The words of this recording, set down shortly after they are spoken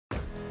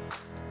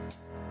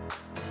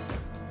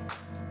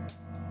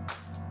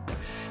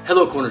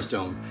Hello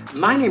Cornerstone,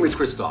 my name is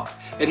Christoph,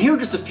 and here are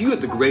just a few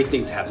of the great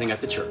things happening at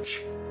the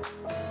church.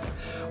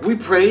 We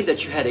pray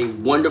that you had a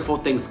wonderful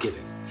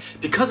Thanksgiving.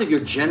 Because of your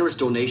generous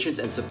donations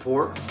and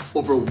support,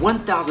 over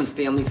 1,000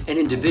 families and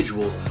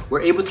individuals were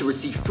able to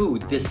receive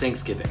food this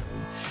Thanksgiving.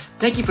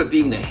 Thank you for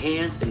being the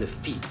hands and the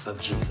feet of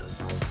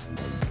Jesus.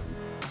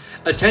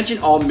 Attention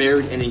all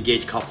married and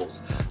engaged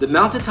couples. The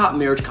Mountaintop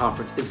Marriage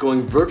Conference is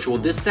going virtual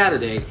this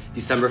Saturday,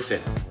 December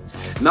 5th.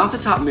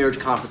 Mountaintop Marriage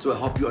Conference will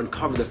help you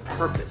uncover the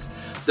purpose,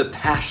 the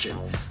passion,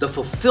 the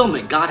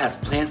fulfillment God has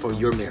planned for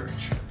your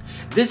marriage.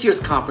 This year's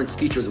conference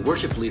features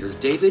worship leaders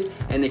David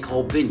and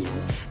Nicole Binion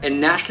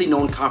and nationally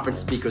known conference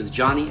speakers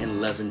Johnny and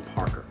Leslyn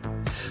Parker.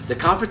 The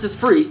conference is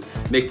free.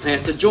 Make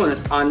plans to join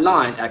us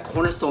online at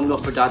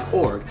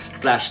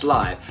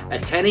cornerstonenilford.org/live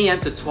at 10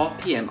 a.m. to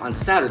 12 p.m. on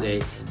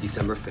Saturday,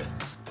 December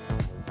 5th.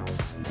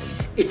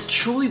 It's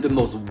truly the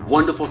most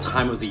wonderful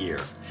time of the year,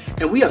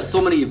 and we have so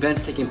many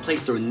events taking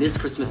place during this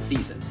Christmas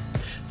season.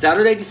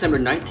 Saturday, December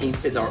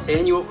 19th is our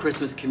annual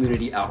Christmas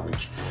community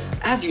outreach.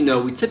 As you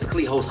know, we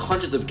typically host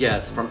hundreds of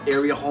guests from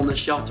area homeless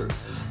shelters,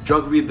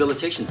 drug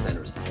rehabilitation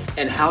centers,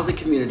 and housing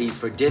communities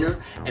for dinner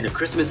and a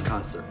Christmas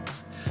concert.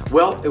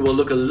 Well, it will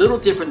look a little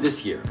different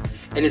this year,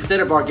 and instead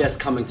of our guests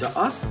coming to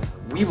us,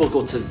 we will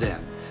go to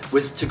them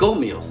with to-go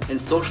meals and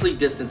socially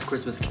distanced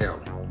Christmas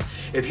caroling.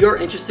 If you're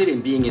interested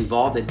in being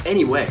involved in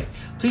any way,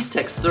 please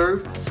text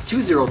SERVE to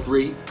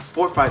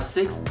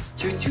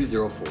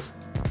 203-456-2204.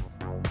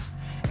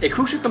 A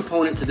crucial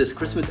component to this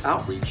Christmas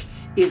outreach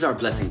is our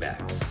blessing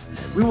bags.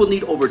 We will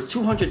need over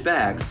 200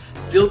 bags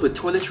filled with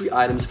toiletry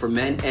items for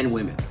men and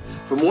women.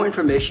 For more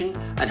information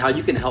on how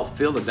you can help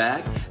fill the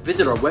bag,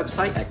 visit our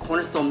website at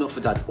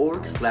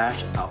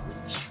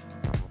cornerstonenilford.org/outreach.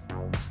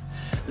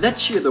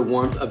 Let's share the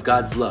warmth of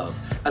God's love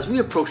as we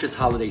approach this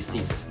holiday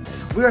season.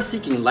 We are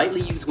seeking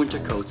lightly used winter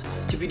coats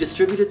to be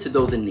distributed to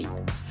those in need.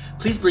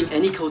 Please bring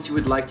any coats you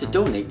would like to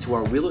donate to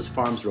our Wheelers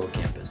Farms Road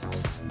campus.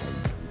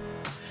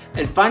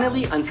 And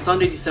finally, on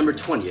Sunday, December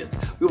 20th,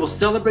 we will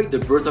celebrate the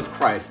birth of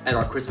Christ at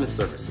our Christmas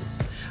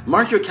services.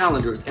 Mark your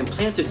calendars and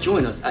plan to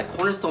join us at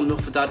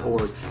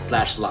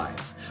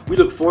cornerstonenilford.org/live. We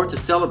look forward to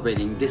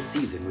celebrating this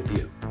season with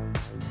you.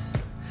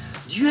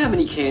 Do you have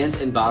any cans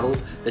and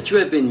bottles that you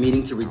have been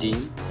meaning to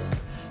redeem?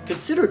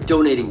 Consider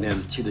donating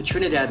them to the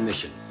Trinidad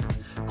missions.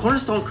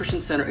 Cornerstone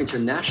Christian Center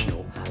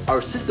International,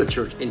 our sister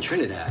church in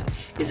Trinidad,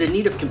 is in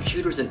need of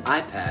computers and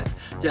iPads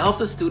to help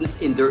the students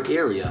in their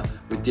area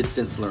with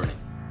distance learning.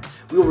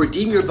 We will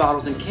redeem your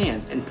bottles and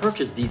cans and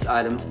purchase these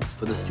items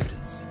for the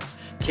students.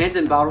 Cans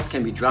and bottles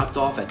can be dropped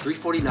off at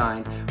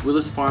 349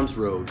 Wheelers Farms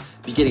Road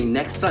beginning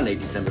next Sunday,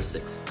 December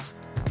 6th.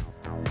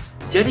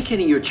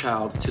 Dedicating your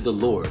child to the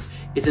Lord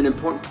is an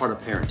important part of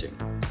parenting.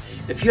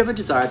 If you have a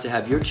desire to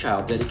have your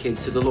child dedicated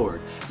to the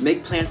Lord,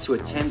 make plans to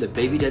attend the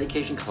baby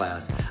dedication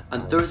class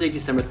on Thursday,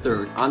 December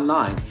 3rd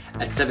online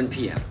at 7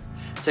 p.m.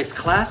 Text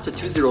CLASS to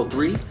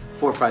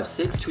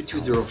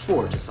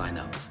 203-456-2204 to sign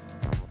up.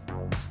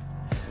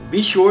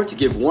 Be sure to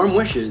give warm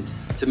wishes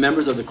to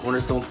members of the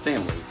Cornerstone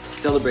family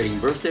celebrating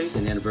birthdays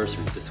and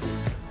anniversaries this week.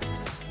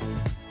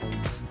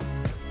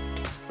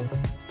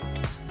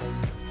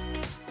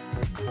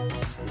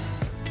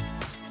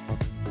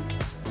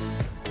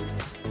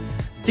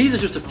 These are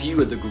just a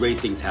few of the great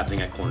things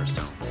happening at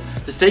Cornerstone.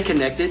 To stay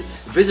connected,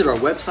 visit our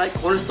website,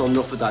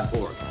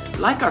 cornerstonenilford.org,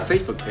 like our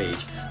Facebook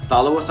page,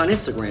 follow us on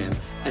Instagram,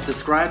 and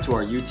subscribe to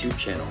our YouTube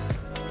channel.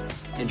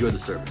 Enjoy the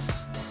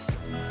service.